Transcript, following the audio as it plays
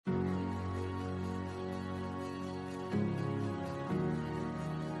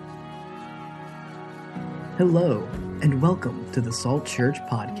Hello, and welcome to the Salt Church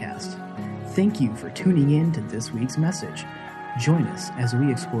Podcast. Thank you for tuning in to this week's message. Join us as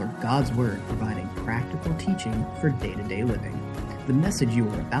we explore God's Word providing practical teaching for day-to-day living. The message you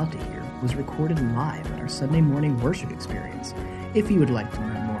are about to hear was recorded live at our Sunday morning worship experience. If you would like to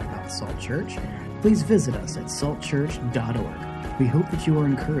learn more about Salt Church, please visit us at saltchurch.org. We hope that you are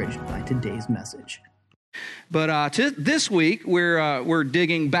encouraged by today's message. But this week, we're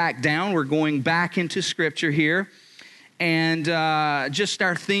digging back down. We're going back into Scripture here. And just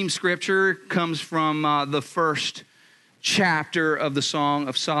our theme Scripture comes from the first chapter of the Song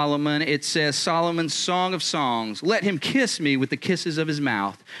of Solomon. It says, Solomon's Song of Songs, let him kiss me with the kisses of his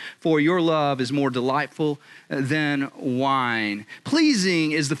mouth, for your love is more delightful than wine.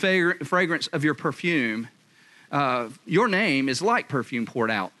 Pleasing is the fragrance of your perfume. Your name is like perfume poured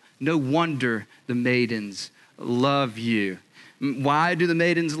out. No wonder the maidens love you. Why do the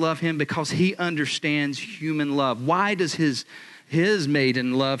maidens love him? Because he understands human love. Why does his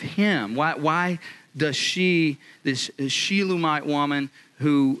maiden love him? Why does she, this Shulamite woman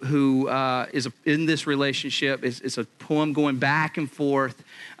who is in this relationship, is a poem going back and forth.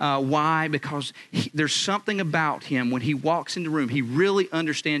 Why? Because there's something about him when he walks into the room, he really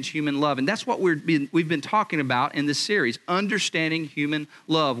understands human love. And that's what we've been talking about in this series, understanding human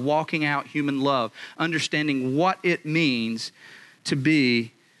love, walking out human love, understanding what it means to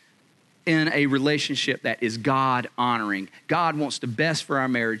be in a relationship that is God-honoring. God wants the best for our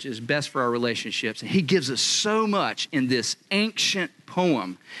marriages, best for our relationships, and he gives us so much in this ancient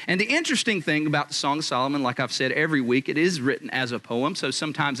poem. And the interesting thing about the Song of Solomon, like I've said every week, it is written as a poem, so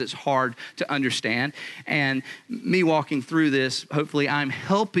sometimes it's hard to understand. And me walking through this, hopefully I'm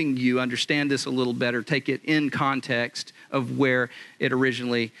helping you understand this a little better, take it in context of where it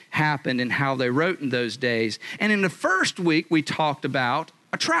originally happened and how they wrote in those days. And in the first week, we talked about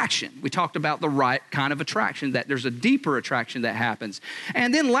attraction. We talked about the right kind of attraction, that there's a deeper attraction that happens.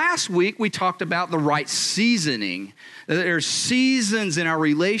 And then last week, we talked about the right seasoning. There's seasons in our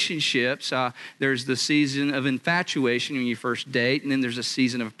relationships. There's the season of infatuation when you first date, and then there's a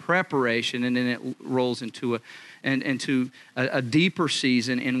season of preparation, and then it rolls into a deeper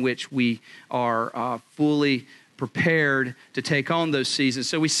season in which we are fully prepared to take on those seasons.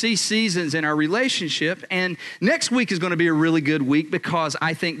 So we see seasons in our relationship, and next week is going to be a really good week because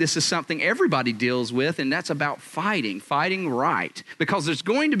I think this is something everybody deals with, and that's about fighting right, because there's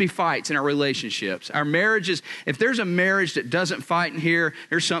going to be fights in our relationships. Our marriages, if there's a marriage that doesn't fight in here,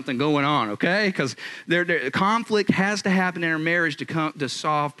 there's something going on, okay? Because conflict has to happen in our marriage to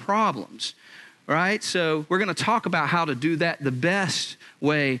solve problems. Right? So we're going to talk about how to do that the best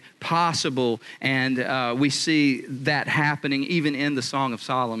way possible. And we see that happening even in the Song of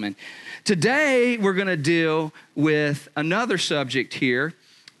Solomon. Today, we're going to deal with another subject here.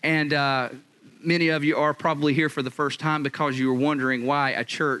 And many of you are probably here for the first time because you were wondering why a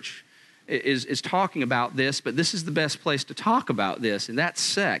church is talking about this. But this is the best place to talk about this, and that's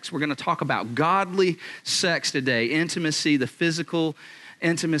sex. We're going to talk about godly sex today, intimacy, the physical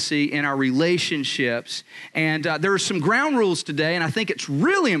intimacy in our relationships. And there are some ground rules today, and I think it's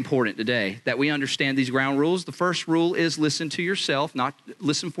really important today that we understand these ground rules. The first rule is listen for yourself, not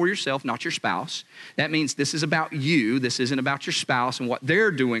your spouse. That means this is about you. This isn't about your spouse and what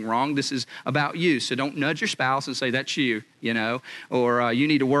they're doing wrong. This is about you. So don't nudge your spouse and say, that's you, or you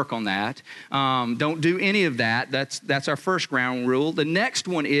need to work on that. Don't do any of that. That's our first ground rule. The next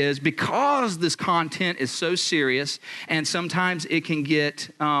one is, because this content is so serious and sometimes it can get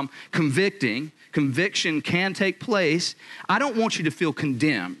convicting, conviction can take place, I don't want you to feel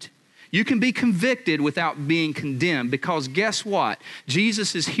condemned. You can be convicted without being condemned, because guess what?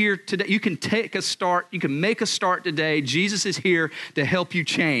 Jesus is here today. You can make a start today. Jesus is here to help you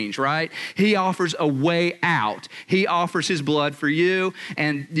change, right? He offers a way out. He offers his blood for you,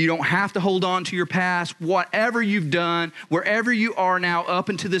 and you don't have to hold on to your past. Whatever you've done, wherever you are now up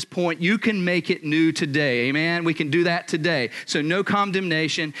until this point, you can make it new today. Amen? We can do that today. So no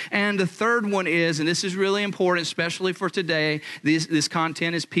condemnation. And the third one is, and this is really important, especially for today, this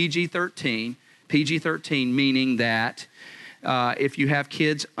content is PG-13. PG-13, meaning that if you have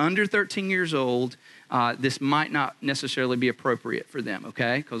kids under 13 years old, this might not necessarily be appropriate for them,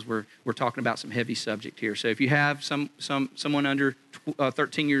 okay? Because we're talking about some heavy subject here. So if you have someone under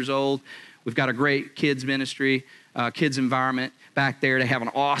 13 years old, we've got a great kids ministry, kids environment back there. They have an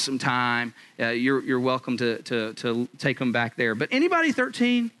awesome time. You're welcome to take them back there. But anybody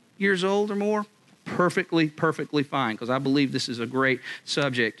 13 years old or more, perfectly fine, because I believe this is a great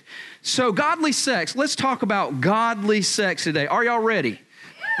subject. So godly sex. Let's talk about godly sex today. Are y'all ready?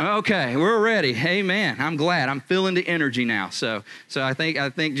 Okay, we're ready. Amen. I'm glad. I'm feeling the energy now. So I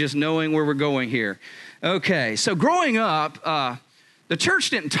think just knowing where we're going here. Okay, so growing up, the church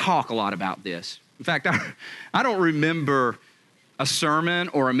didn't talk a lot about this. In fact, I don't remember a sermon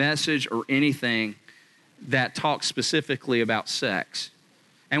or a message or anything that talked specifically about sex.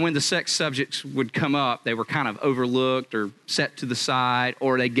 And when the sex subjects would come up, they were kind of overlooked or set to the side,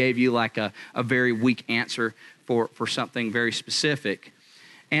 or they gave you like a very weak answer for something very specific.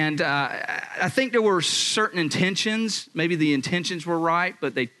 And I think there were certain intentions. Maybe the intentions were right,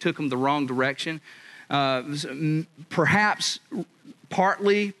 but they took them the wrong direction. Perhaps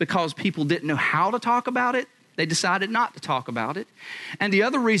partly because people didn't know how to talk about it. They decided not to talk about it. And the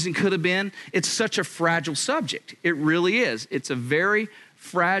other reason could have been it's such a fragile subject. It really is. It's a very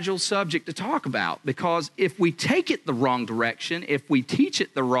fragile subject to talk about, because if we take it the wrong direction, if we teach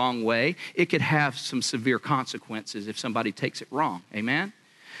it the wrong way, it could have some severe consequences if somebody takes it wrong. Amen?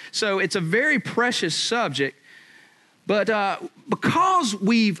 So it's a very precious subject, but because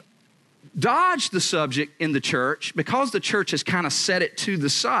we've dodged the subject in the church, because the church has kind of set it to the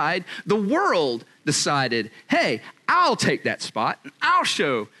side, the world decided, hey, I'll take that spot and I'll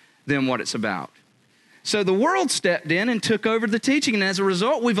show them what it's about. So the world stepped in and took over the teaching, and as a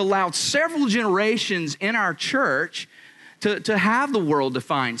result, we've allowed several generations in our church to have the world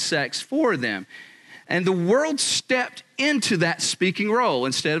define sex for them. And the world stepped into that speaking role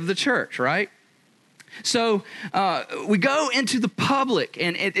instead of the church, right? So we go into the public,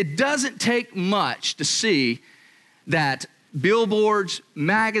 and it doesn't take much to see that billboards,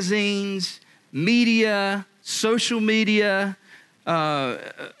 magazines, media, social media,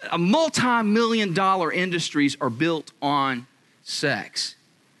 a multi-million-dollar industries are built on sex.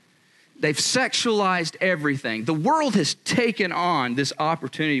 They've sexualized everything. The world has taken on this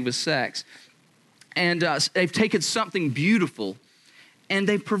opportunity with sex, and they've taken something beautiful and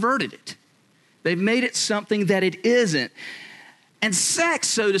they've perverted it. They've made it something that it isn't. And sex,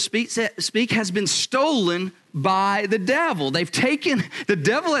 so to speak, has been stolen by the devil. The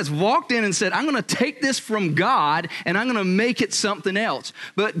devil has walked in and said, I'm going to take this from God and I'm going to make it something else.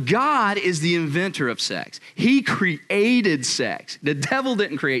 But God is the inventor of sex. He created sex. The devil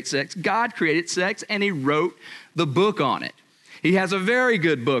didn't create sex. God created sex, and he wrote the book on it. He has a very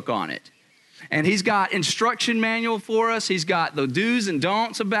good book on it. And he's got instruction manual for us. He's got the do's and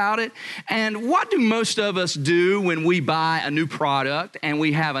don'ts about it. And what do most of us do when we buy a new product and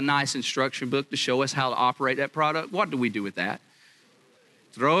we have a nice instruction book to show us how to operate that product? What do we do with that?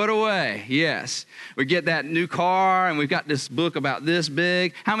 Throw it away. Yes. We get that new car and we've got this book about this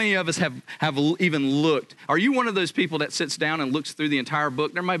big. How many of us have even looked? Are you one of those people that sits down and looks through the entire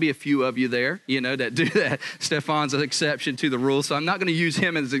book? There might be a few of you there, that do that. Stefan's an exception to the rule, so I'm not going to use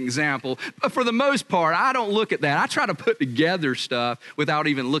him as an example. But for the most part, I don't look at that. I try to put together stuff without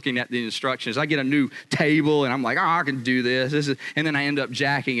even looking at the instructions. I get a new table and I'm like, I can do this. And then I end up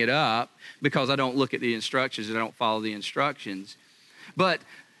jacking it up because I don't look at the instructions and I don't follow the instructions. But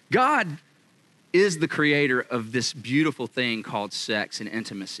God is the creator of this beautiful thing called sex and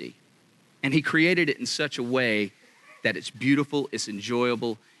intimacy. And he created it in such a way that it's beautiful, it's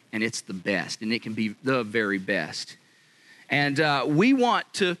enjoyable, and it's the best. And it can be the very best. And we want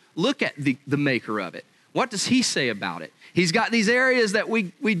to look at the maker of it. What does he say about it? He's got these areas that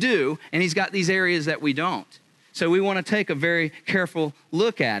we do, and he's got these areas that we don't. So we want to take a very careful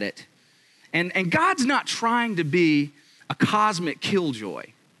look at it. And God's not trying to be a cosmic killjoy.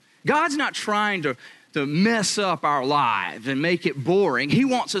 God's not trying to mess up our lives and make it boring. He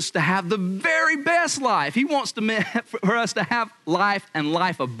wants us to have the very best life. He wants for us to have life and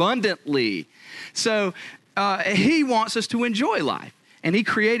life abundantly. So he wants us to enjoy life, and he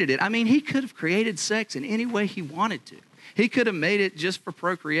created it. I mean, he could have created sex in any way he wanted to. He could have made it just for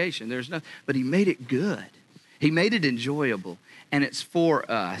procreation. But he made it good. He made it enjoyable, and it's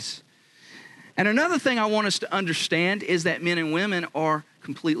for us. And another thing I want us to understand is that men and women are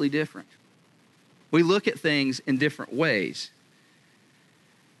completely different. We look at things in different ways.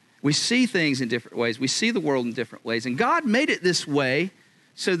 We see things in different ways. We see the world in different ways. And God made it this way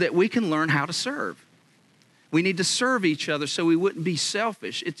so that we can learn how to serve. We need to serve each other so we wouldn't be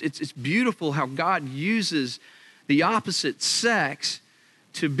selfish. It's beautiful how God uses the opposite sex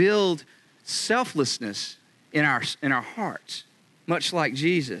to build selflessness in our hearts, much like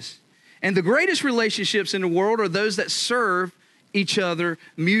Jesus. And the greatest relationships in the world are those that serve each other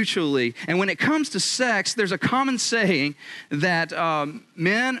mutually. And when it comes to sex, there's a common saying that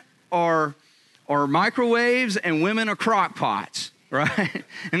men are microwaves and women are crock pots, right?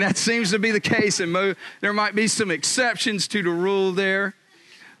 And that seems to be the case. And there might be some exceptions to the rule there.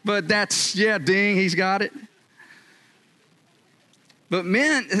 But ding, he's got it. But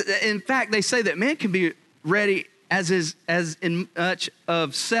men, in fact, they say that men can be ready as in much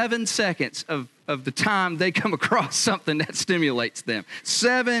of 7 seconds of the time they come across something that stimulates them.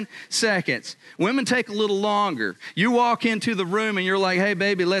 7 seconds. Women take a little longer. You walk into the room and you're like, hey,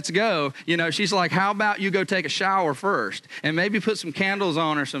 baby, let's go. You know, she's like, how about you go take a shower first and maybe put some candles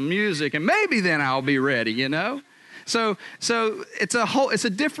on or some music and maybe then I'll be ready, you know? So it's a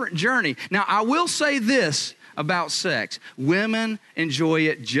different journey. Now, I will say this about sex. Women enjoy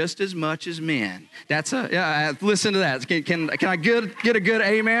it just as much as men. Listen to that. Can I get a good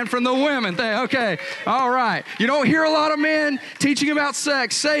amen from the women? Okay, all right. You don't hear a lot of men teaching about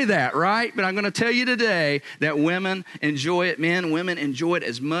sex say that, right? But I'm going to tell you today that women enjoy it. Women enjoy it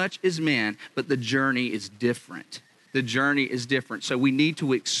as much as men, but the journey is different. The journey is different. So we need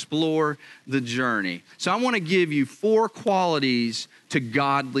to explore the journey. So I want to give you 4 qualities to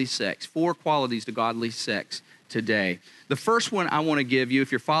godly sex. 4 qualities to godly sex today. The first one I want to give you,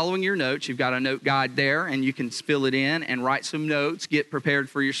 if you're following your notes, you've got a note guide there and you can fill it in and write some notes. Get prepared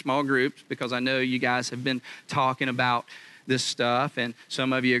for your small groups because I know you guys have been talking about this stuff and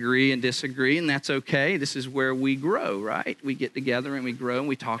some of you agree and disagree, and that's okay. This is where we grow, right? We get together and we grow and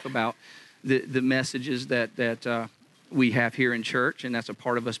we talk about the messages that we have here in church, and that's a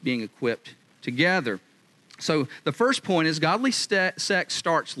part of us being equipped together. So the first point is godly sex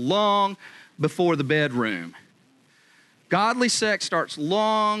starts long before the bedroom. Godly sex starts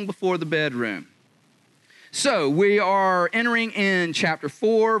long before the bedroom. So we are entering in chapter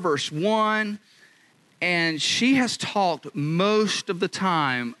 4, verse 1, and she has talked most of the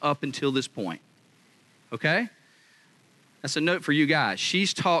time up until this point, okay? That's a note for you guys.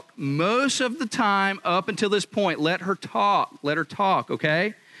 She's talked most of the time up until this point. Let her talk,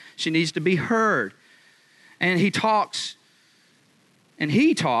 okay? She needs to be heard. And he talks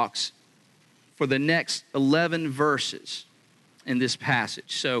for the next 11 verses in this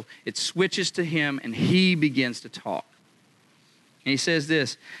passage. So it switches to him and he begins to talk. And he says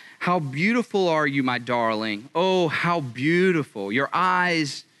this, how beautiful are you, my darling? Oh, how beautiful. Your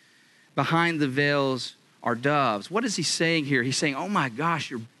eyes behind the veils are doves. What is he saying here? He's saying, oh my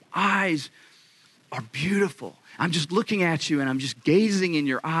gosh, your eyes are beautiful. I'm just looking at you and I'm just gazing in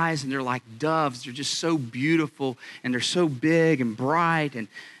your eyes and they're like doves. They're just so beautiful and they're so big and bright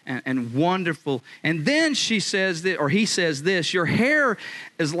and wonderful. And then she says that, or he says this, your hair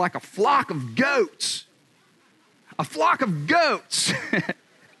is like a flock of goats. A flock of goats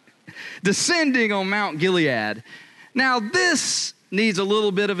descending on Mount Gilead. Now this needs a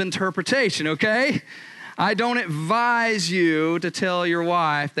little bit of interpretation, okay? I don't advise you to tell your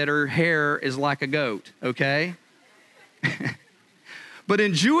wife that her hair is like a goat, okay? But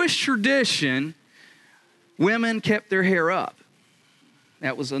in Jewish tradition, women kept their hair up.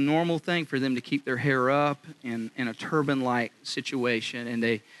 That was a normal thing for them to keep their hair up in a turban-like situation,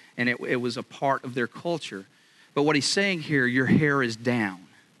 and it was a part of their culture. But what he's saying here, your hair is down,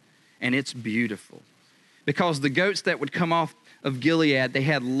 and it's beautiful. Because the goats that would come off of Gilead, they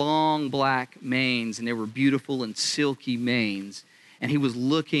had long black manes, and they were beautiful and silky manes. And he was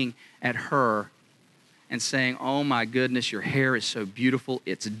looking at her and saying, oh my goodness, your hair is so beautiful.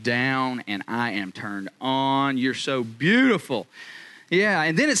 It's down, and I am turned on. You're so beautiful. Yeah,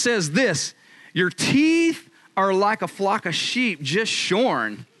 and then it says this, your teeth are like a flock of sheep just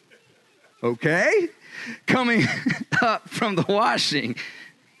shorn. Okay? Coming up from the washing.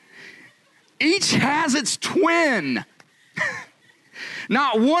 Each has its twin.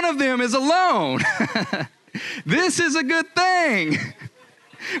 Not one of them is alone. This is a good thing.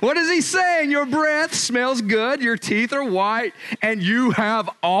 What is he saying? Your breath smells good, your teeth are white, and you have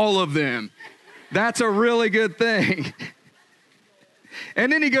all of them. That's a really good thing.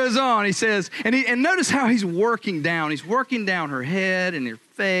 And then he goes on, he says, and notice how he's working down. He's working down her head and her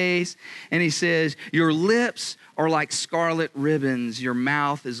face, and he says, your lips are like scarlet ribbons, your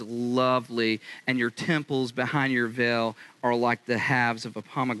mouth is lovely, and your temples behind your veil are like the halves of a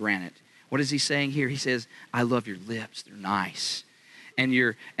pomegranate. What is he saying here? He says, I love your lips, they're nice. And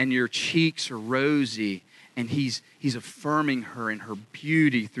your cheeks are rosy, and he's affirming her in her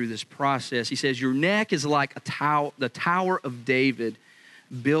beauty through this process. He says, your neck is like the Tower of David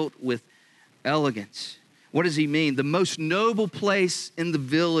built with elegance. What does he mean? The most noble place in the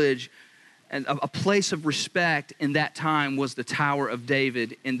village and a place of respect in that time was the Tower of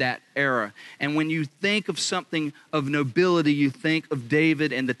David in that era. And when you think of something of nobility, you think of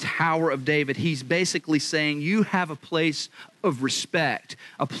David and the Tower of David. He's basically saying you have a place of respect,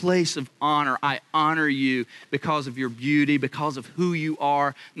 a place of honor. I honor you because of your beauty, because of who you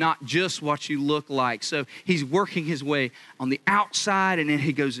are, not just what you look like. So he's working his way on the outside, and then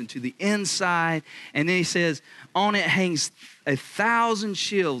he goes into the inside. And then he says, on it hangs 1,000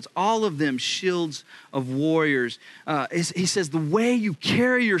 shields, all of them shields of warriors. He says, the way you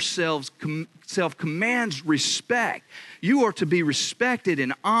carry yourselves commands respect. You are to be respected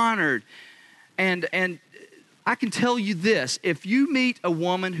and honored. And I can tell you this, if you meet a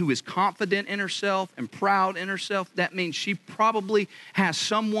woman who is confident in herself and proud in herself, that means she probably has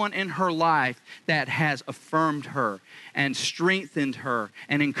someone in her life that has affirmed her and strengthened her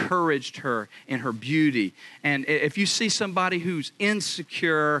and encouraged her in her beauty. And if you see somebody who's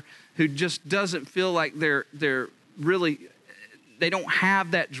insecure, who just doesn't feel like they're really, they don't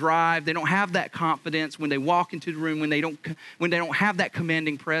have that drive, they don't have that confidence when they walk into the room, when they don't have that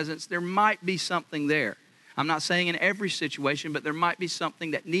commanding presence, there might be something there. I'm not saying in every situation, but there might be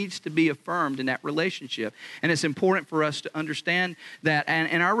something that needs to be affirmed in that relationship. And it's important for us to understand that. And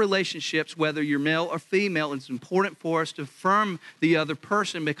in our relationships, whether you're male or female, it's important for us to affirm the other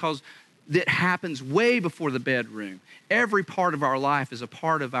person, because that happens way before the bedroom. Every part of our life is a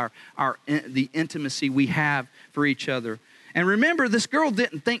part of the intimacy we have for each other. And remember, this girl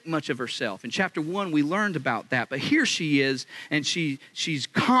didn't think much of herself. In chapter 1, we learned about that. But here she is, and she's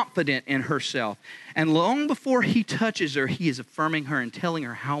confident in herself. And long before he touches her, he is affirming her and telling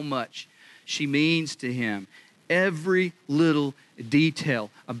her how much she means to him. Every little detail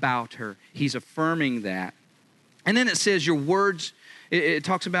about her, he's affirming that. And then it says your words, it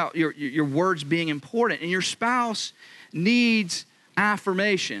talks about your words being important. And your spouse needs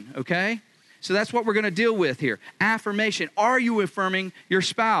affirmation, okay? So that's what we're going to deal with here. Affirmation. Are you affirming your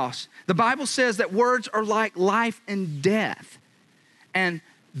spouse? The Bible says that words are like life and death, and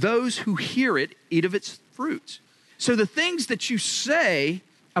those who hear it eat of its fruits. So the things that you say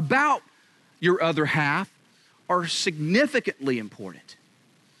about your other half are significantly important,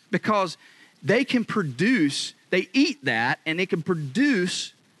 because they eat that, and it can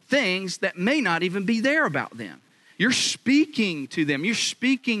produce things that may not even be there about them. You're speaking to them. You're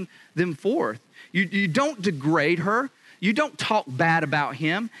speaking them forth. You don't degrade her. You don't talk bad about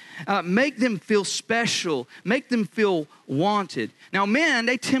him. Make them feel special. Make them feel wanted. Now, men,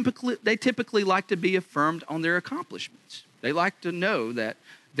 they typically like to be affirmed on their accomplishments. They like to know that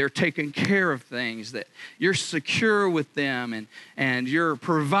they're taking care of things, that you're secure with them, and you're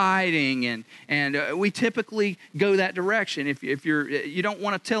providing, and we typically go that direction. If you don't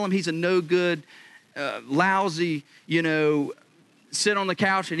want to tell him he's a no good, lousy, sit on the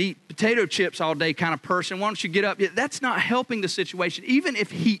couch and eat potato chips all day kind of person, why don't you get up? That's not helping the situation. Even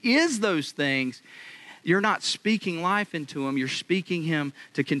if he is those things, you're not speaking life into him. You're speaking him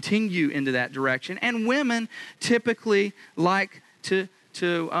to continue into that direction. And women typically like to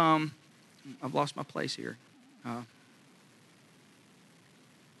I've lost my place here.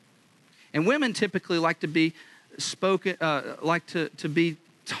 And women typically like to be spoken, like to be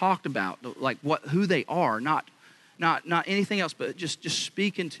talked about, like who they are, not anything else, but just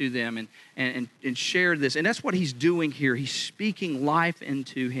speaking to them and share this. And that's what he's doing here. He's speaking life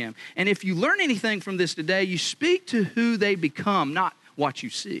into him. And if you learn anything from this today, you speak to who they become, not what you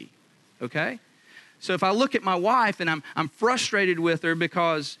see. Okay? So if I look at my wife and I'm frustrated with her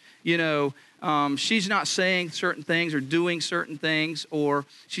because, she's not saying certain things or doing certain things, or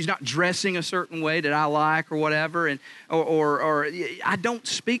she's not dressing a certain way that I like or whatever, or I don't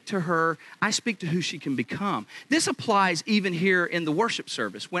speak to her, I speak to who she can become. This applies even here in the worship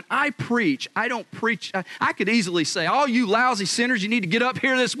service. When I preach, I don't preach, I could easily say, all you lousy sinners, you need to get up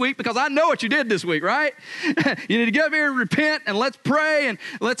here this week, because I know what you did this week, right? You need to get up here and repent, and let's pray, and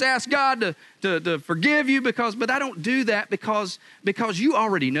let's ask God to forgive you, but I don't do that because you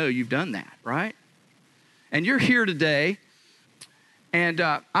already know you've done that, right? And you're here today, and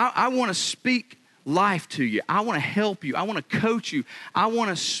I want to speak life to you. I want to help you. I want to coach you. I want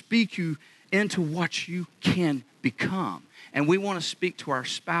to speak you into what you can become. And we want to speak to our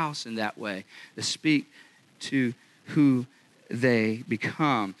spouse in that way, to speak to who they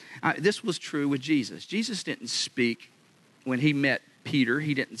become. This was true with Jesus. Jesus didn't speak when he met Peter.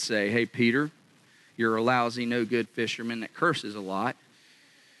 He didn't say, hey, Peter, you're a lousy, no good fisherman that curses a lot.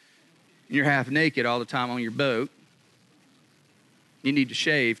 You're half naked all the time on your boat. You need to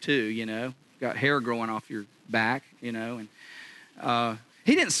shave too, Got hair growing off your back, And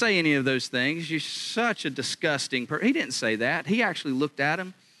he didn't say any of those things. You're such a disgusting person. He didn't say that. He actually looked at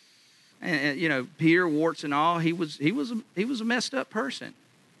him, and Peter, warts and all. He was a messed up person,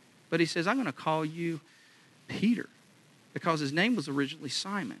 but he says, I'm going to call you Peter, because his name was originally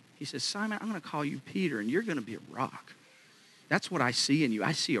Simon. He says, Simon, I'm going to call you Peter, and you're going to be a rock. That's what I see in you.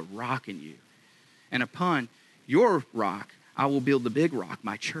 I see a rock in you. And upon your rock, I will build the big rock,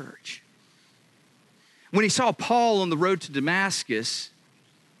 my church. When he saw Paul on the road to Damascus,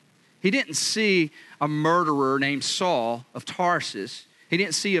 he didn't see a murderer named Saul of Tarsus. He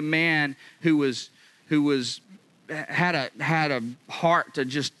didn't see a man who had a heart to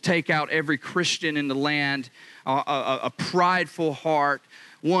just take out every Christian in the land, a prideful heart,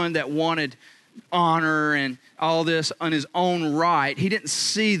 one that wanted honor and all this on his own right. He didn't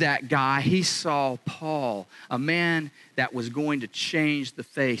see that guy. He saw Paul, a man that was going to change the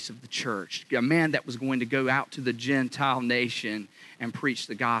face of the church, a man that was going to go out to the Gentile nation and preach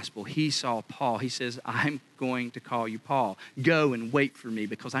the gospel. He saw Paul. He says, I'm going to call you Paul. Go and wait for me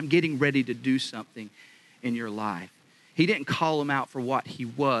because I'm getting ready to do something in your life. He didn't call him out for what he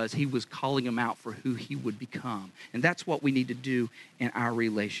was. He was calling him out for who he would become. And that's what we need to do in our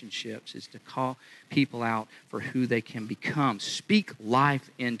relationships, is to call people out for who they can become. Speak life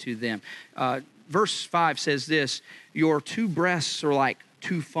into them. Verse 5 says this, your two breasts are like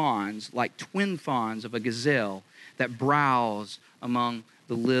two fawns, like twin fawns of a gazelle that browse among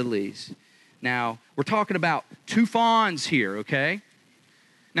the lilies. Now, we're talking about two fawns here, okay?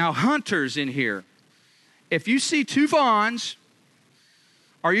 Now, hunters in here, if you see two fawns,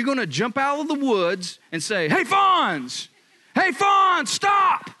 are you going to jump out of the woods and say, hey, fawns,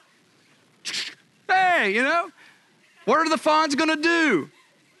 stop? Hey, what are the fawns going to do?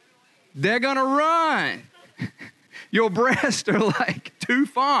 They're going to run. Your breasts are like two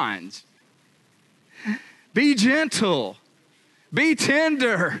fawns. Be gentle. Be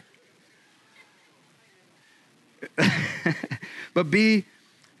tender.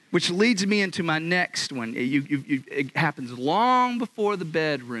 Which leads me into my next one. It happens long before the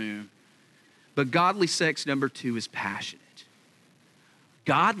bedroom. But godly sex, number 2, is passionate.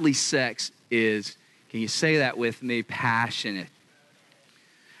 Godly sex is, can you say that with me, passionate.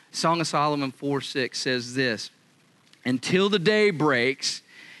 Song of Solomon 4:6 says this, until the day breaks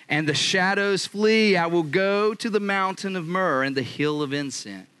and the shadows flee, I will go to the mountain of myrrh and the hill of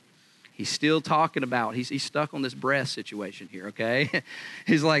incense. He's still talking about, he's stuck on this breast situation here, okay?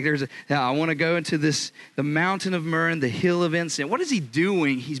 He's like, I want to go into the mountain of myrrh and the hill of incense. What is he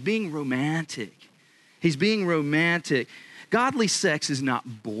doing? He's being romantic. He's being romantic. Godly sex is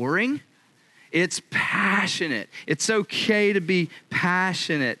not boring. It's passionate. It's okay to be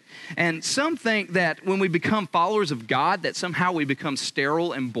passionate. And some think that when we become followers of God, that somehow we become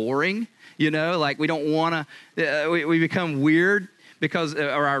sterile and boring, like we don't want to, we become weird because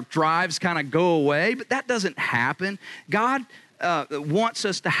or our drives kind of go away, but that doesn't happen. God wants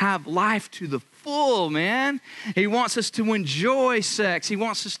us to have life to the full, man. He wants us to enjoy sex. He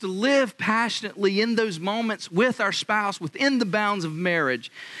wants us to live passionately in those moments with our spouse within the bounds of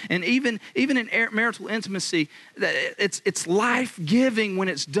marriage. And even in marital intimacy, it's life-giving when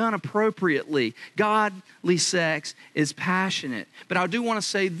it's done appropriately. Godly sex is passionate. But I do want to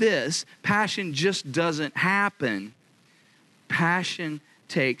say this, passion just doesn't happen. Passion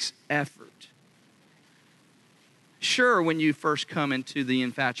takes effort. Sure, when you first come into the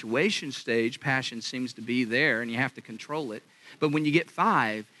infatuation stage, passion seems to be there and you have to control it. But when you get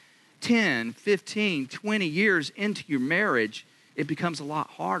 5, 10, 15, 20 years into your marriage, it becomes a lot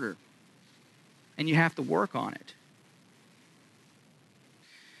harder. And you have to work on it.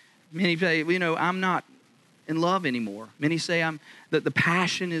 Many say, I'm not in love anymore. Many say that the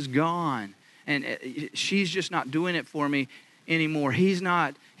passion is gone and she's just not doing it for me anymore. He's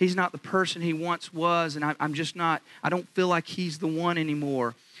not the person he once was, and I don't feel like he's the one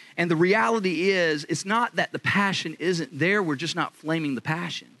anymore. And the reality is, it's not that the passion isn't there, we're just not flaming the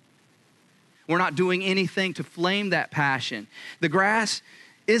passion. We're not doing anything to flame that passion. The grass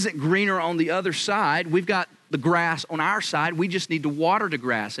isn't greener on the other side. We've got the grass on our side. We just need to water the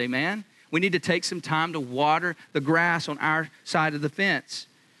grass, amen? We need to take some time to water the grass on our side of the fence.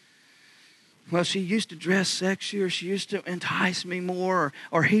 Well, she used to dress sexier, she used to entice me more,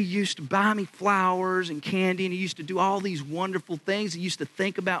 or he used to buy me flowers and candy, and he used to do all these wonderful things. He used to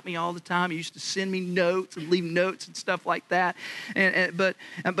think about me all the time. He used to send me notes and leave notes and stuff like that.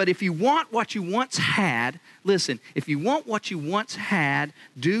 But if you want what you once had, listen, if you want what you once had,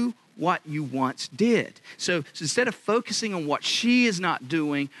 do what you once did. So instead of focusing on what she is not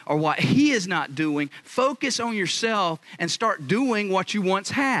doing or what he is not doing, focus on yourself and start doing what you once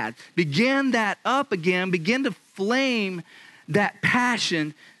had. Begin that up again. Begin to flame that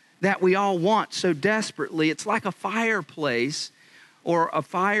passion that we all want so desperately. It's like a fireplace or a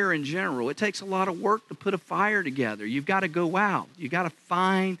fire in general. It takes a lot of work to put a fire together. You've got to go out. You've got to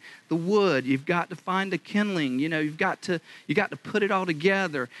find the wood. You've got to find the kindling. You've got to put it all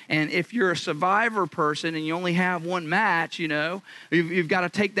together. And if you're a survivor person and you only have one match, you've got to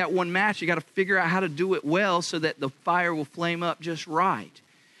take that one match. You've got to figure out how to do it well so that the fire will flame up just right.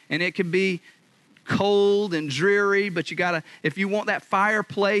 And it can be cold and dreary, but if you want that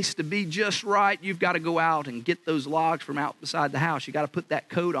fireplace to be just right, you've got to go out and get those logs from out beside the house. You got to put that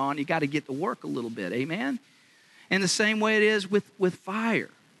coat on. You got to get to work a little bit. Amen? And the same way it is with fire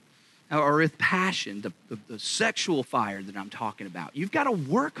or with passion, the sexual fire that I'm talking about. You've got to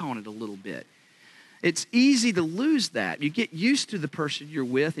work on it a little bit. It's easy to lose that. You get used to the person you're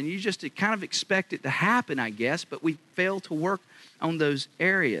with, and you just kind of expect it to happen, I guess, but we fail to work on those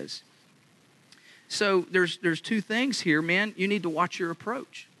areas. So there's two things here, man. You need to watch your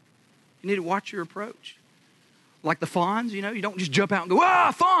approach. You need to watch your approach. Like the fawns, you don't just jump out and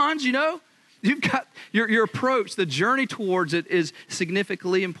go, fawns, You've got your approach. The journey towards it is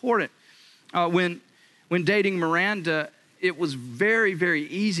significantly important. When dating Miranda, it was very, very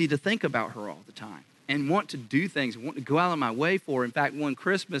easy to think about her all the time and want to do things, want to go out of my way for her. In fact, one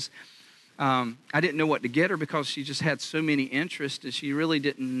Christmas, I didn't know what to get her because she just had so many interests and she really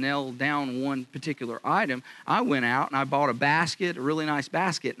didn't nail down one particular item. I went out and I bought a really nice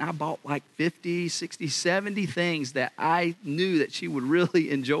basket, and I bought like 50, 60, 70 things that I knew that she would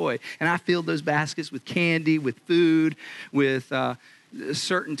really enjoy. And I filled those baskets with candy, with food, with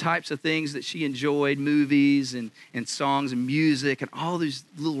certain types of things that she enjoyed, movies and songs and music and all these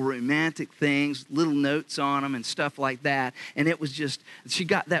little romantic things, little notes on them and stuff like that. And it was just, she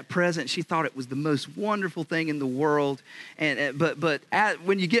got that present. She thought it was the most wonderful thing in the world. And but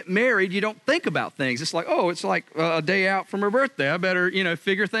when you get married, you don't think about things. It's like, it's like a day out from her birthday. I better,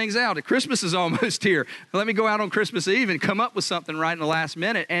 figure things out. Christmas is almost here. Let me go out on Christmas Eve and come up with something right in the last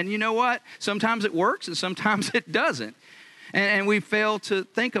minute. And you know what? Sometimes it works and sometimes it doesn't. And we fail to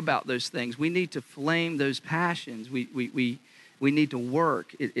think about those things. We need to flame those passions. We need to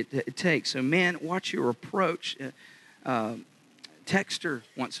work. It takes. So, man, watch your approach. Text her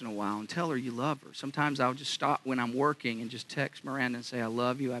once in a while and tell her you love her. Sometimes I'll just stop when I'm working and just text Miranda and say, I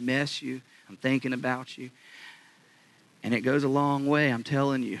love you, I miss you, I'm thinking about you. And it goes a long way, I'm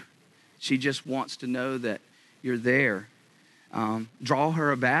telling you. She just wants to know that you're there. Draw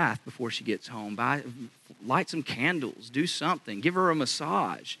her a bath before she gets home. Light some candles. Do something. Give her a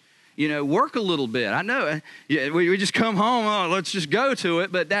massage. Work a little bit. I know. We just come home. Let's just go to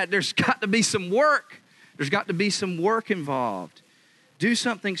it. But there's got to be some work. There's got to be some work involved. Do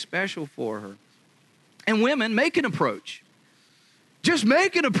something special for her. And women, make an approach. Just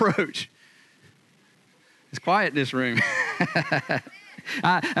make an approach. It's quiet in this room.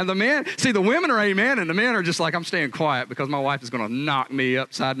 And the men, the women are amen, and the men are just like, I'm staying quiet because my wife is going to knock me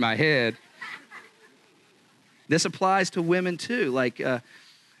upside my head. This applies to women too. Like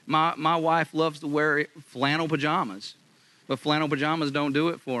my wife loves to wear flannel pajamas, but flannel pajamas don't do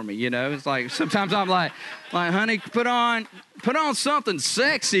it for me. It's like sometimes I'm like, honey, put on something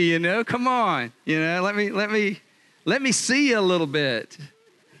sexy. Come on. Let me see you a little bit.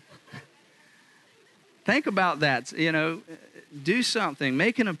 Think about that. Do something.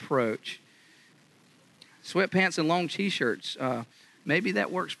 Make an approach. Sweatpants and long T-shirts. Maybe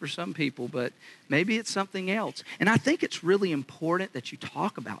that works for some people, but maybe it's something else. And I think it's really important that you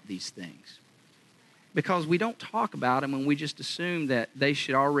talk about these things because we don't talk about them and we just assume that they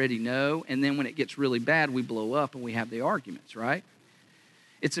should already know. And then when it gets really bad, we blow up and we have the arguments, right?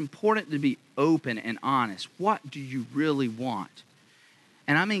 It's important to be open and honest. What do you really want?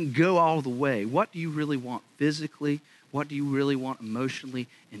 And I mean, go all the way. What do you really want physically? What do you really want emotionally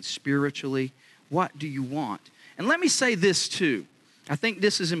and spiritually? What do you want? And let me say this too. I think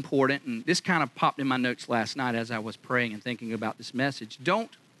this is important, and this kind of popped in my notes last night as I was praying and thinking about this message.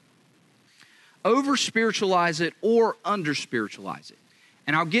 Don't over-spiritualize it or under-spiritualize it.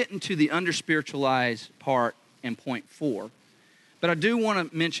 And I'll get into the under-spiritualize part in point 4. But I do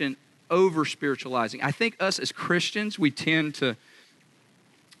want to mention over-spiritualizing. I think us as Christians, we tend to,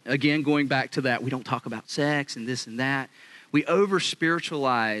 again, going back to that, we don't talk about sex and this and that. We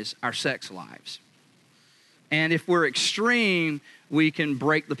over-spiritualize our sex lives. And if we're extreme, we can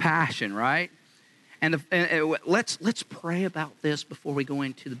break the passion, right? And let's pray about this before we go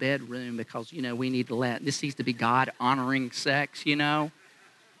into the bedroom because, we need to this needs to be God-honoring sex,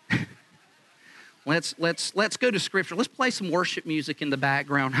 Let's go to Scripture. Let's play some worship music in the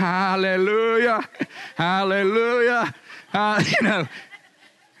background. Hallelujah, hallelujah.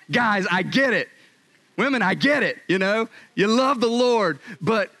 Guys, I get it. Women, I get it, You love the Lord,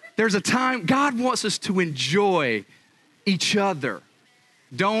 but there's a time God wants us to enjoy each other.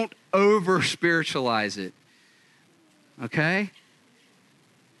 Don't over-spiritualize it, okay?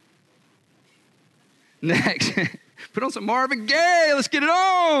 Next, put on some Marvin Gaye. Let's get it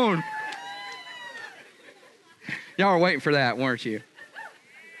on. Y'all were waiting for that, weren't you?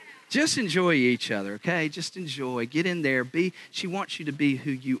 Just enjoy each other, okay? Just enjoy. Get in there. She wants you to be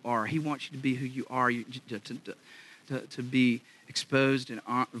who you are. He wants you to be who you are, to be exposed and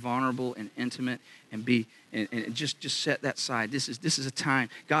vulnerable and intimate, and just set that side. This is a time.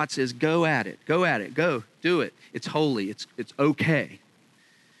 God says, go at it. Go at it. Go. Do it. It's holy. It's okay.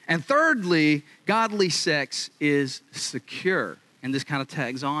 And thirdly, godly sex is secure. And this kind of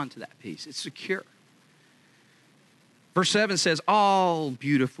tags on to that piece. It's secure. Verse 7 says, all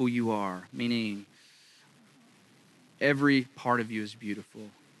beautiful you are, meaning every part of you is beautiful.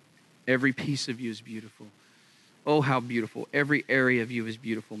 Every piece of you is beautiful. Oh, how beautiful. Every area of you is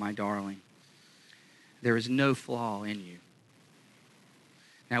beautiful, my darling. There is no flaw in you.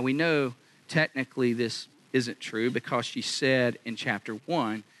 Now, we know technically this isn't true because she said in chapter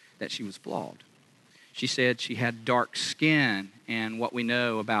 1 that she was flawed. She said she had dark skin, and what we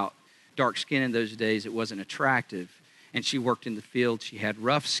know about dark skin in those days, it wasn't attractive. And she worked in the field. She had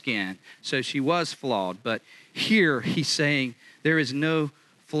rough skin, so she was flawed. But here he's saying there is no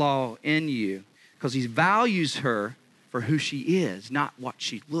flaw in you because he values her for who she is, not what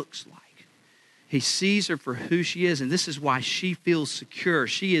she looks like. He sees her for who she is, and this is why she feels secure.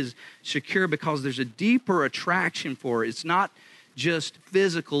 She is secure because there's a deeper attraction for her. It's not just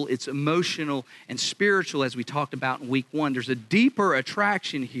physical, it's emotional and spiritual, as we talked about in week 1. There's a deeper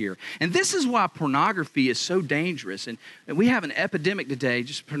attraction here. And this is why pornography is so dangerous. And we have an epidemic today,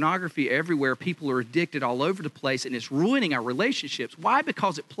 just pornography everywhere. People are addicted all over the place, and it's ruining our relationships. Why?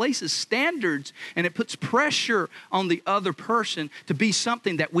 Because it places standards and it puts pressure on the other person to be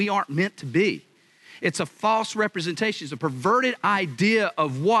something that we aren't meant to be. It's a false representation. It's a perverted idea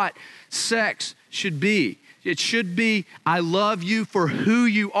of what sex should be. It should be, I love you for who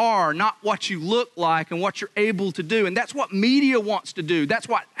you are, not what you look like and what you're able to do. And that's what media wants to do. That's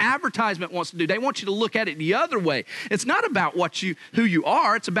what advertisement wants to do. They want you to look at it the other way. It's not about who you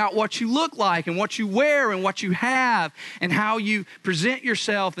are. It's about what you look like and what you wear and what you have and how you present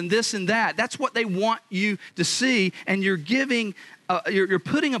yourself and this and that. That's what they want you to see. And you're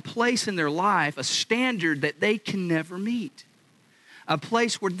putting a place in their life, a standard that they can never meet, a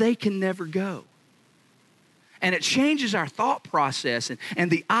place where they can never go. And it changes our thought process.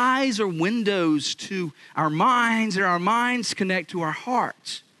 And the eyes are windows to our minds, and our minds connect to our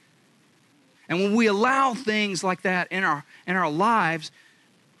hearts. And when we allow things like that in our lives,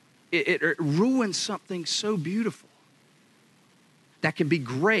 it ruins something so beautiful. That can be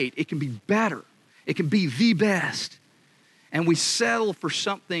great. It can be better. It can be the best. And we settle for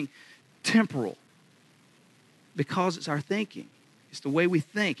something temporal because it's our thinking. It's the way we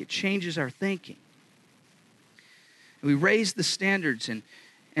think. It changes our thinking. We raise the standards, and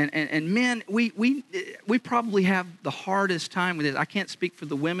men, we probably have the hardest time with this. I can't speak for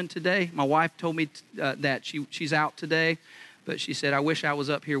the women today. My wife told me that she's out today, but she said, I wish I was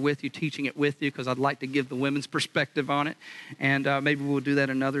up here with you, teaching it with you, because I'd like to give the women's perspective on it, and maybe we'll do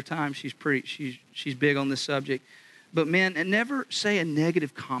that another time. She's big on this subject. But men, and never say a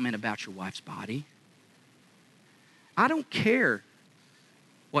negative comment about your wife's body. I don't care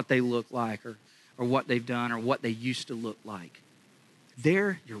what they look like or what they've done or what they used to look like.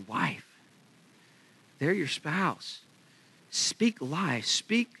 They're your wife. They're your spouse. Speak life.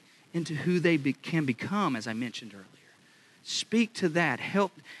 Speak into who they can become, as I mentioned earlier. Speak to that.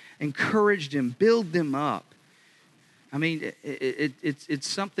 Help, encourage them, build them up. I mean, it's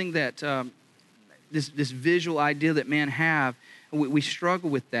something that this visual idea that men have, we struggle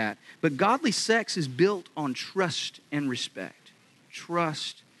with that. But godly sex is built on trust and respect.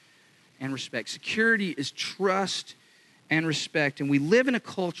 Trust and respect. Security is trust and respect. And we live in a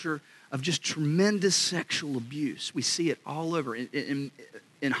culture of just tremendous sexual abuse. We see it all over. In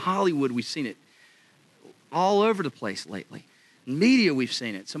Hollywood, we've seen it all over the place lately. In media, we've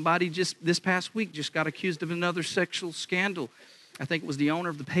seen it. Somebody just this past week just got accused of another sexual scandal. I think it was the owner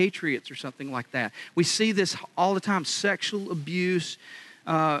of the Patriots or something like that. We see this all the time, sexual abuse.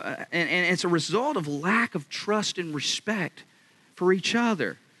 And it's a result of lack of trust and respect for each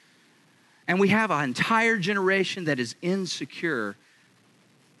other. And we have an entire generation that is insecure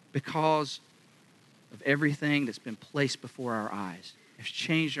because of everything that's been placed before our eyes. It's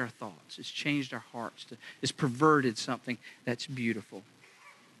changed our thoughts. It's changed our hearts. It's perverted something that's beautiful.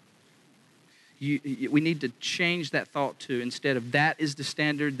 We need to change that thought to, instead of that is the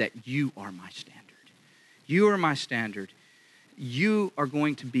standard, that you are my standard. You are my standard. You are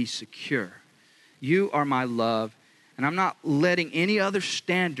going to be secure. You are my love, And I'm not letting any other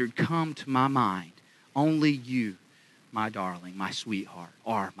standard come to my mind. Only you, my darling, my sweetheart,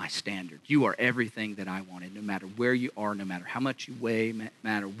 are my standard. You are everything that I wanted, no matter where you are, no matter how much you weigh, no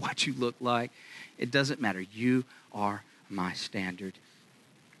matter what you look like. It doesn't matter. You are my standard.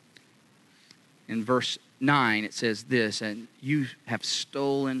 In verse 9, it says this, and you have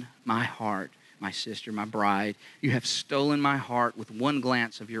stolen my heart, my sister, my bride. You have stolen my heart with one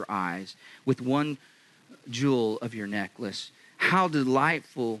glance of your eyes, with one jewel of your necklace. How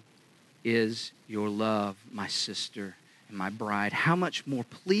delightful is your love, my sister and my bride. How much more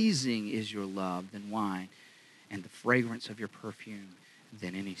pleasing is your love than wine, and the fragrance of your perfume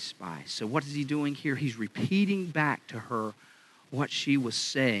than any spice. So what is he doing here? He's repeating back to her what she was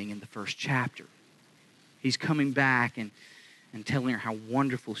saying in the first chapter. He's coming back and telling her how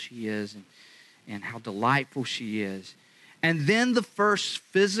wonderful she is and how delightful she is. And then the first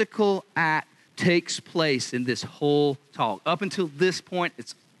physical act takes place in this whole talk. Up until this point,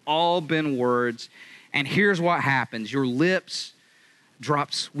 it's all been words. And here's what happens. Your lips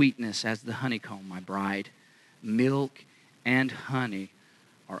drop sweetness as the honeycomb, my bride. Milk and honey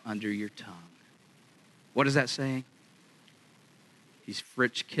are under your tongue. What is that saying? He's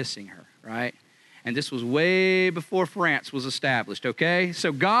French kissing her, right? And this was way before France was established, okay?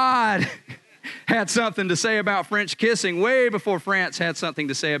 So God had something to say about French kissing way before France had something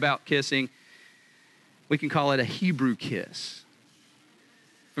to say about kissing. We can call it a Hebrew kiss.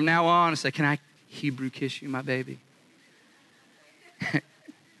 From now on, I say, can I Hebrew kiss you, my baby?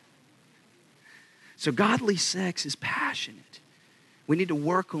 So godly sex is passionate. We need to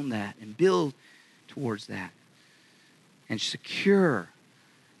work on that and build towards that. And secure.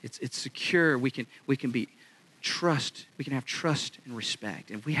 It's secure. We can be trust. We can have trust and respect.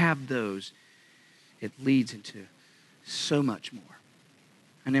 And if we have those, it leads into so much more.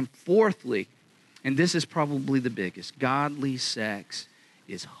 And then fourthly, and this is probably the biggest, godly sex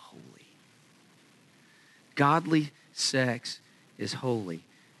is holy. Godly sex is holy.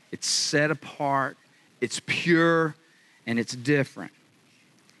 It's set apart, it's pure, and it's different.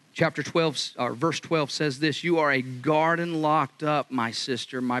 Chapter 12, or verse 12 says this, you are a garden locked up, my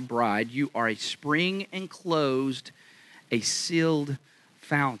sister, my bride. You are a spring enclosed, a sealed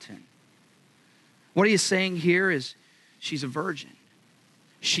fountain. What he is saying here is she's a virgin.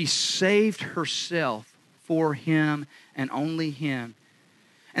 She saved herself for him and only him.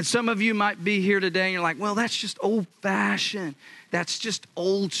 And some of you might be here today and you're like, well, that's just old-fashioned. That's just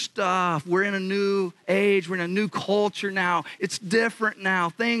old stuff. We're in a new age. We're in a new culture now. It's different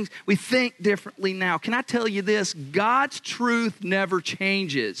now. We think differently now. Can I tell you this? God's truth never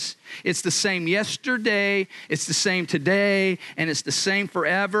changes. It's the same yesterday, it's the same today, and it's the same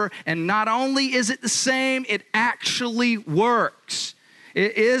forever. And not only is it the same, it actually works.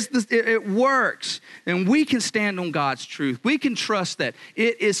 It works. And we can stand on God's truth. We can trust that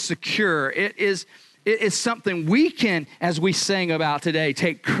it is secure. It is something we can, as we sang about today,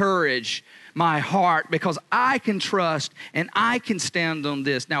 take courage, my heart, because I can trust and I can stand on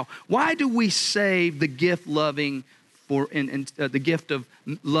this. Now, why do we save the gift loving the gift of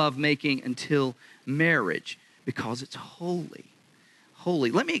love making until marriage? Because it's holy.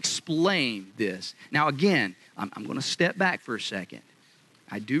 Holy. Let me explain this. Now, again, I'm going to step back for a second.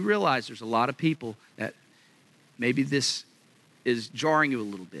 I do realize there's a lot of people that maybe this is jarring you a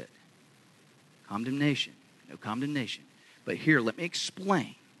little bit. Condemnation, no condemnation. But here, let me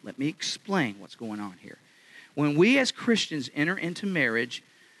explain what's going on here. When we as Christians enter into marriage,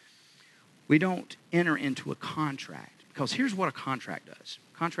 we don't enter into a contract. Because here's what a contract does.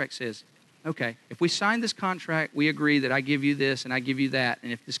 A contract says, okay, if we sign this contract, we agree that I give you this and I give you that.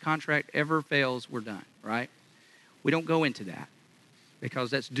 And if this contract ever fails, we're done, right? We don't go into that.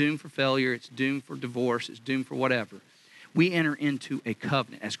 Because that's doomed for failure, it's doomed for divorce, it's doomed for whatever. We enter into a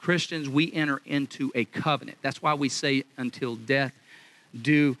covenant. As Christians, we enter into a covenant. That's why we say, until death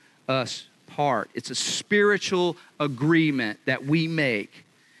do us part. It's a spiritual agreement that we make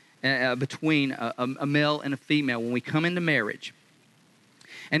between a male and a female when we come into marriage.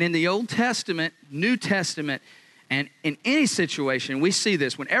 And in the Old Testament, New Testament, and in any situation, we see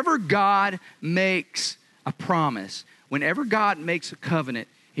this. Whenever God makes a promise, whenever God makes a covenant,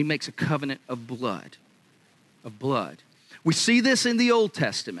 he makes a covenant of blood. Of blood. We see this in the Old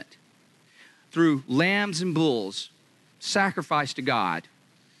Testament through lambs and bulls sacrificed to God.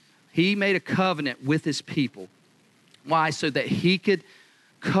 He made a covenant with his people. Why? So that he could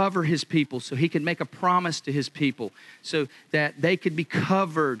cover his people, so he could make a promise to his people, so that they could be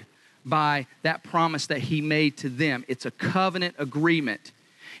covered by that promise that he made to them. It's a covenant agreement.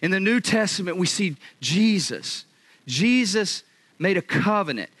 In the New Testament, we see Jesus. Jesus made a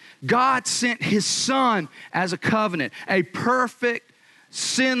covenant. God sent his son as a covenant, a perfect,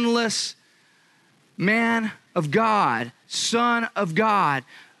 sinless man of God, son of God,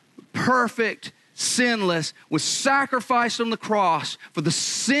 perfect, sinless, was sacrificed on the cross for the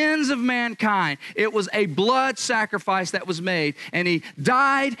sins of mankind. It was a blood sacrifice that was made, and he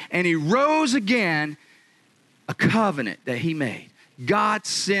died and he rose again, a covenant that he made. God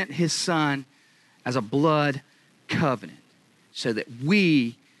sent his son as a blood covenant so that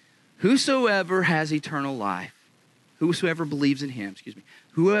we, whosoever has eternal life, whosoever believes in him,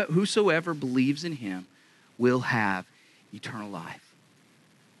 whosoever believes in him will have eternal life.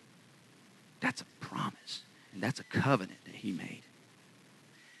 That's a promise, and that's a covenant that he made.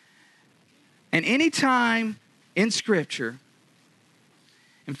 And anytime in Scripture,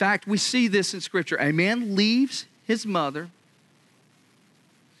 in fact, we see this in Scripture, a man leaves his mother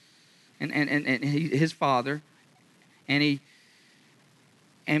and his father, and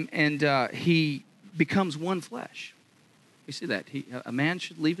he becomes one flesh. We see that. A man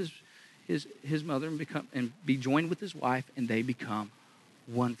should leave his mother and be joined with his wife, and they become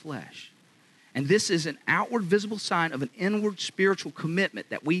one flesh. And this is an outward visible sign of an inward spiritual commitment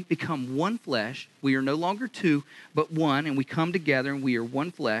that we become one flesh. We are no longer two, but one, and we come together and we are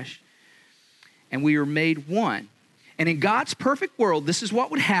one flesh, and we are made one. And in God's perfect world, this is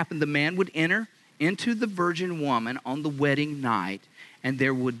what would happen. The man would enter into the virgin woman on the wedding night, and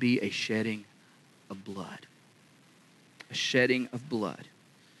there would be a shedding of blood. A shedding of blood.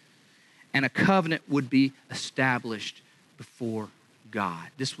 And a covenant would be established before God.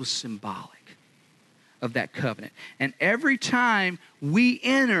 This was symbolic of that covenant. And every time we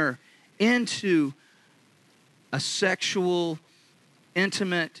enter into a sexual,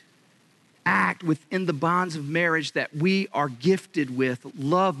 intimate act within the bonds of marriage that we are gifted with,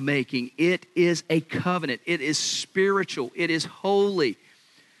 lovemaking, it is a covenant. It is spiritual. It is holy.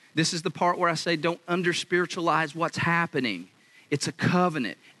 This is the part where I say don't under-spiritualize what's happening. It's a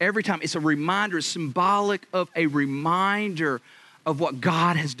covenant. Every time, it's a reminder, it's symbolic of a reminder of what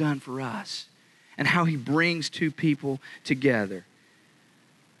God has done for us and how he brings two people together.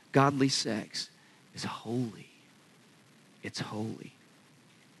 Godly sex is holy. It's holy.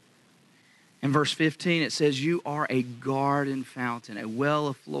 In verse 15, it says, you are a garden fountain, a well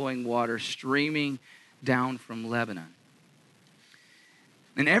of flowing water streaming down from Lebanon.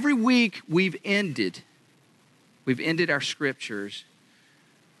 And every week we've ended our scriptures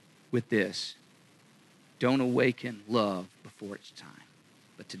with this. Don't awaken love before it's time.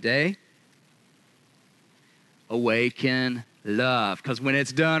 But today, awaken love. Because when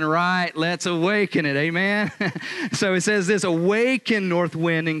it's done right, let's awaken it. Amen? So it says this, awaken north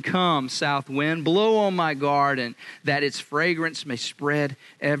wind and come south wind. Blow on my garden that its fragrance may spread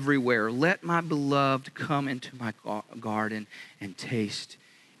everywhere. Let my beloved come into my garden and taste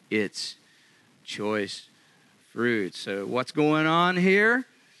its choice fruit. So what's going on here?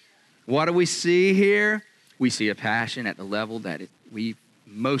 What do we see here? We see a passion at the level that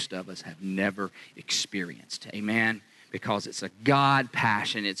most of us have never experienced. Amen? Because it's a God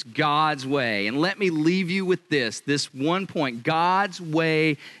passion. It's God's way. And let me leave you with this one point. God's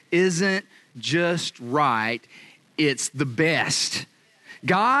way isn't just right. It's the best.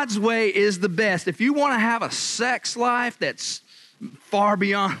 God's way is the best. If you want to have a sex life that's far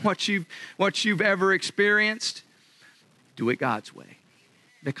beyond what you've ever experienced, do it God's way.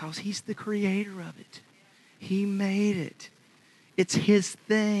 Because he's the creator of it. He made it. It's his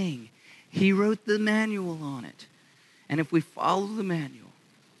thing. He wrote the manual on it. And if we follow the manual,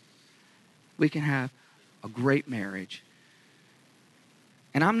 we can have a great marriage.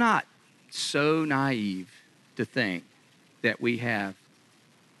 And I'm not so naive to think that we have,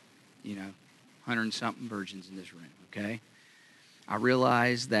 100 and something virgins in this room, okay? I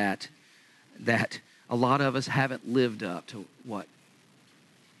realize that a lot of us haven't lived up to what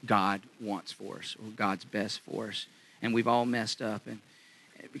God wants for us or God's best for us. And we've all messed up.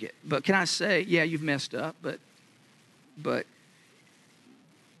 But can I say, yeah, you've messed up, but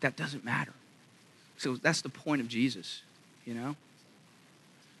that doesn't matter. So that's the point of Jesus,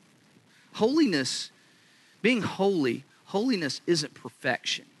 Holiness, being holiness isn't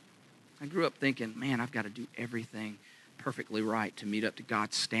perfection. I grew up thinking, man, I've got to do everything perfectly right to meet up to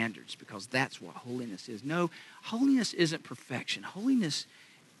God's standards because that's what holiness is. No, holiness isn't perfection. Holiness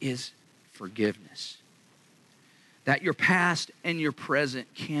is forgiveness. That your past and your present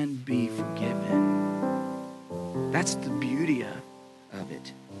can be forgiven. That's the beauty of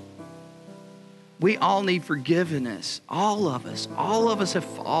it. We all need forgiveness. All of us. All of us have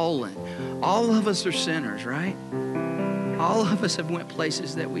fallen. All of us are sinners, right? All of us have went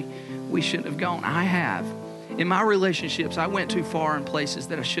places that we shouldn't have gone. I have. In my relationships, I went too far in places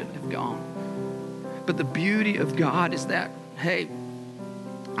that I shouldn't have gone. But the beauty of God is that, hey,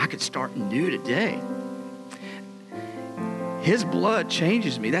 I could start new today. His blood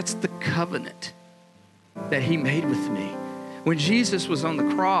changes me. That's the covenant that he made with me. When Jesus was on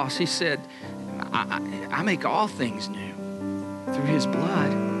the cross, he said, I make all things new through his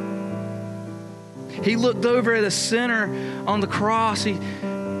blood. He looked over at a sinner on the cross. He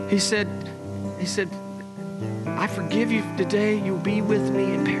said, I forgive you today. You'll be with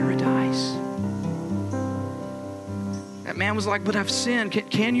me in paradise. That man was like, but I've sinned.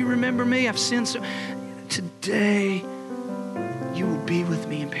 Can you remember me? I've sinned. So today, you will be with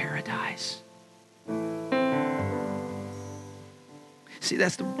me in paradise. See,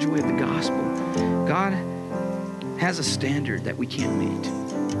 that's the joy of the gospel. God has a standard that we can't meet,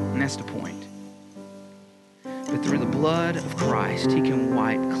 and that's the point. But through the blood of Christ, he can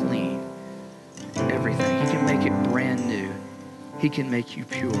wipe clean everything. He can make it brand new. He can make you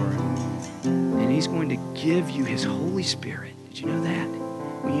pure. And he's going to give you his Holy Spirit. Did you know that?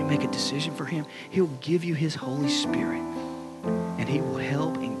 When you make a decision for him, he'll give you his Holy Spirit. And he will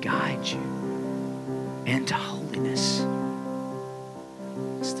help and guide you into holiness.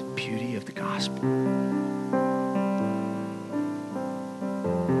 It's the beauty of the gospel.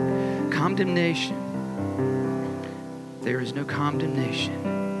 Condemnation. There is no condemnation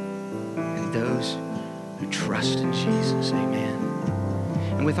in those who trust in Jesus. Amen.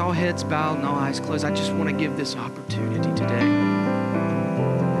 And with all heads bowed and all eyes closed, I just want to give this opportunity today.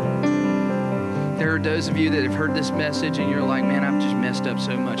 There are those of you that have heard this message and you're like, man, I've just messed up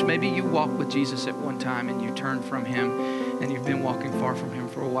so much. Maybe you walked with Jesus at one time and you turned from him and you've been walking far from him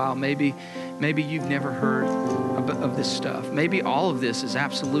for a while. Maybe you've never heard of this stuff. Maybe all of this is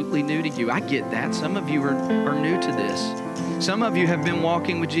absolutely new to you. I get that. Some of you are new to this. Some of you have been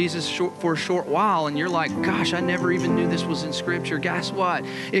walking with Jesus for a short while and you're like, gosh, I never even knew this was in Scripture. Guess what?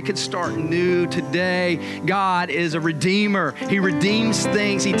 It could start new today. God is a redeemer. He redeems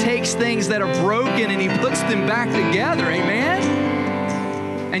things. He takes things that are broken and he puts them back together. Amen?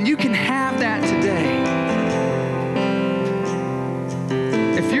 And you can have that today.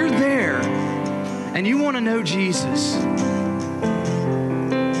 If you're there and you want to know Jesus,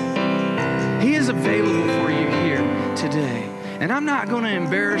 he is available for you here today. And I'm not going to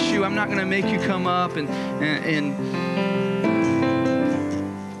embarrass you. I'm not going to make you come up and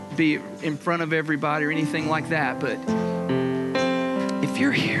be in front of everybody or anything like that. But if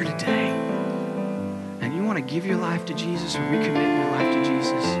you're here today and you want to give your life to Jesus or recommit your life to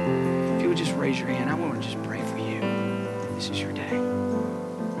Jesus, if you would just raise your hand, I want to just pray for you. This is your day.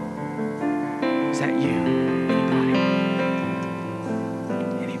 Is that you?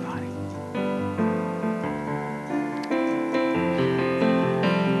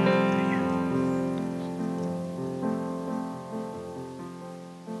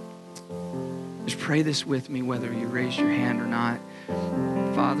 Pray this with me, whether you raise your hand or not.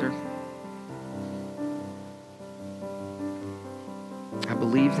 Father, I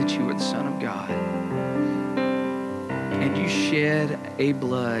believe that you are the Son of God. And you shed a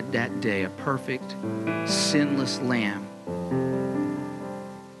blood that day, a perfect, sinless lamb,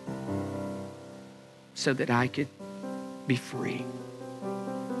 so that I could be free,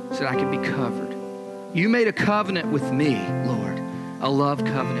 so that I could be covered. You made a covenant with me, Lord, a love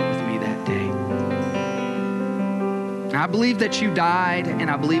covenant with me that day. I believe that you died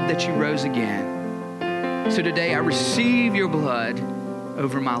and I believe that you rose again. So today I receive your blood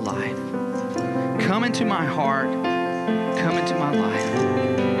over my life. Come into my heart. Come into my life.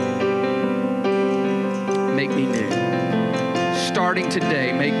 Make me new. Starting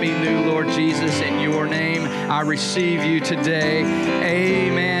today, make me new, Lord Jesus. In your name, I receive you today.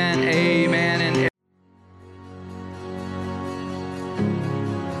 Amen. Amen. And